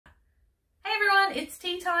everyone, it's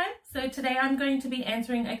tea time. So today I'm going to be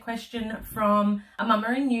answering a question from a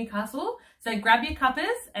mama in Newcastle. So grab your cuppers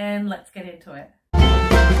and let's get into it.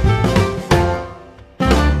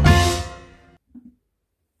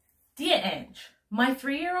 Dear Ange, my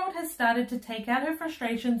 3-year-old has started to take out her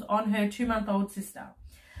frustrations on her 2-month-old sister.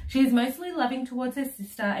 She is mostly loving towards her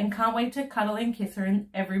sister and can't wait to cuddle and kiss her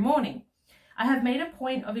every morning. I have made a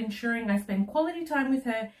point of ensuring I spend quality time with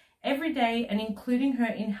her every day and including her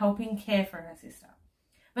in helping care for her sister.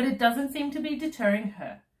 But it doesn't seem to be deterring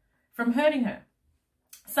her from hurting her.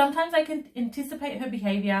 Sometimes I can anticipate her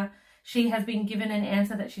behaviour. She has been given an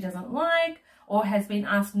answer that she doesn't like or has been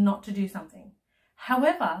asked not to do something.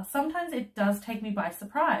 However, sometimes it does take me by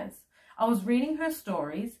surprise. I was reading her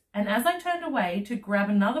stories and as I turned away to grab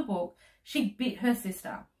another book, she bit her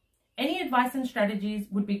sister. Any advice and strategies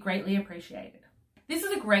would be greatly appreciated. This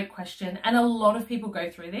is a great question and a lot of people go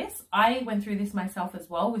through this. I went through this myself as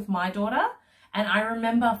well with my daughter, and I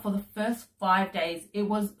remember for the first 5 days it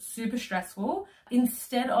was super stressful.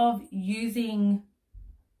 Instead of using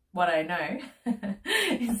what I know,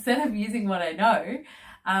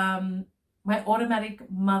 my automatic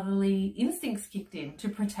motherly instincts kicked in to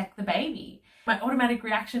protect the baby. My automatic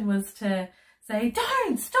reaction was to say,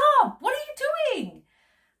 "Don't, stop, what are you doing?"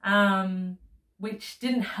 Which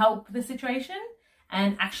didn't help the situation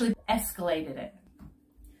and actually escalated it.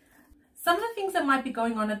 Some of the things that might be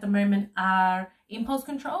going on at the moment are impulse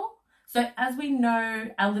control. So as we know,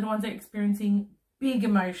 our little ones are experiencing big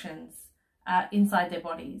emotions inside their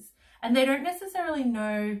bodies, and they don't necessarily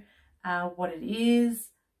know what it is,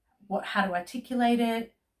 how to articulate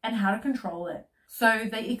it, and how to control it. So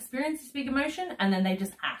they experience this big emotion and then they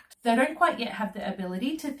just act. They don't quite yet have the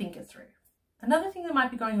ability to think it through. Another thing that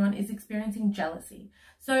might be going on is experiencing jealousy.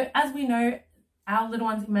 So as we know, our little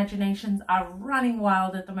ones' imaginations are running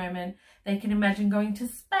wild at the moment. They can imagine going to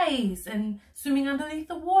space and swimming underneath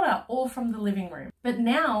the water or from the living room. But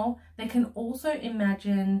now they can also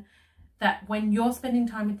imagine that when you're spending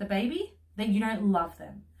time with the baby, that you don't love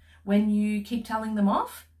them. When you keep telling them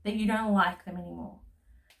off, that you don't like them anymore.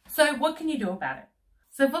 So what can you do about it?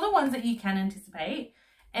 So for the ones that you can anticipate,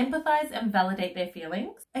 empathize and validate their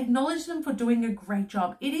feelings. Acknowledge them for doing a great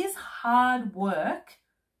job. It is hard work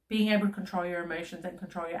being able to control your emotions and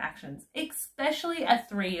control your actions, especially at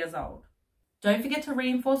 3 years old. Don't forget to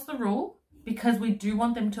reinforce the rule because we do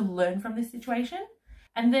want them to learn from this situation,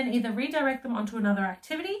 and then either redirect them onto another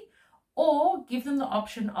activity or give them the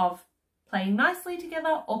option of playing nicely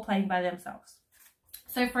together or playing by themselves.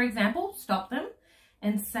 So for example, stop them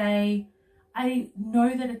and say, "I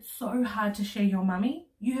know that it's so hard to share your mummy.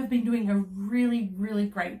 You have been doing a really, really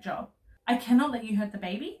great job. I cannot let you hurt the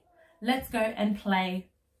baby. Let's go and play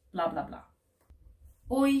blah, blah, blah."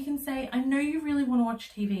 Or you can say, "I know you really want to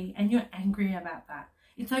watch TV and you're angry about that.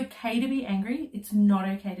 It's okay to be angry. It's not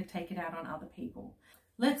okay to take it out on other people.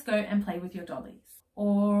 Let's go and play with your dollies."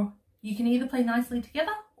 Or you can either play nicely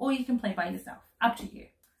together or you can play by yourself. Up to you.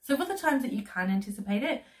 So for the times that you can't anticipate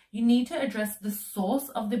it, you need to address the source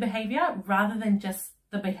of the behavior rather than just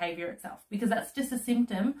the behavior itself, because that's just a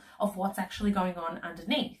symptom of what's actually going on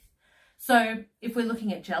underneath. So if we're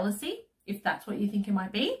looking at jealousy, if that's what you think it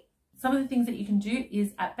might be, some of the things that you can do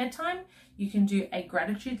is at bedtime, you can do a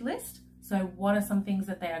gratitude list. So what are some things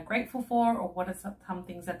that they are grateful for, or what are some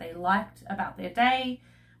things that they liked about their day?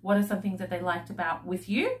 What are some things that they liked about with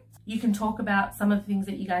you? You can talk about some of the things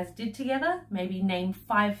that you guys did together, maybe name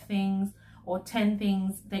 5 things or 10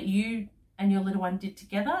 things that you and your little one did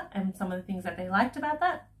together and some of the things that they liked about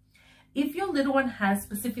that. If your little one has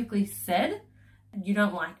specifically said, "You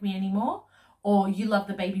don't like me anymore," or "You love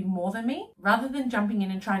the baby more than me," rather than jumping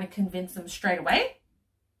in and trying to convince them straight away,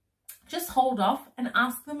 just hold off and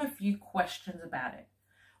ask them a few questions about it.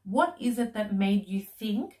 What is it that made you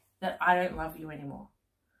think that I don't love you anymore?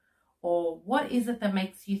 Or what is it that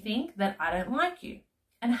makes you think that I don't like you?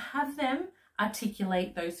 And have them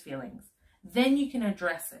articulate those feelings. Then you can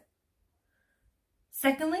address it.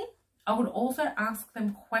 Secondly, I would also ask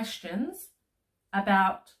them questions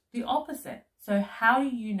about the opposite. So how do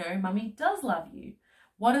you know mummy does love you?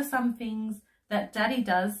 What are some things that daddy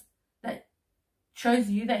does that shows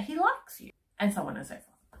you that he likes you? And so on and so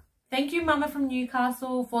forth. Thank you, Mama from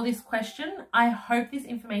Newcastle, for this question. I hope this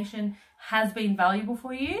information has been valuable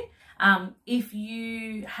for you. If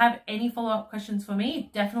you have any follow-up questions for me,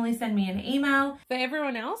 definitely send me an email. For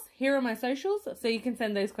everyone else, here are my socials so you can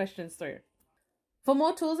send those questions through. For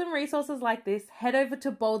more tools and resources like this, head over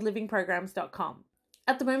to boldlivingprograms.com.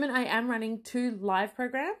 At the moment, I am running 2 live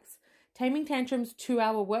programs. Taming Tantrums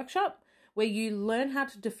 2-hour workshop, where you learn how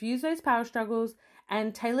to diffuse those power struggles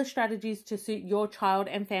and tailor strategies to suit your child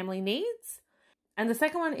and family needs. And the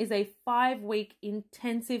second one is a 5-week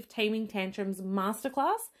intensive Taming Tantrums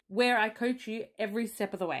masterclass where I coach you every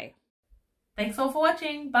step of the way. Thanks all for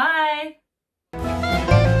watching. Bye.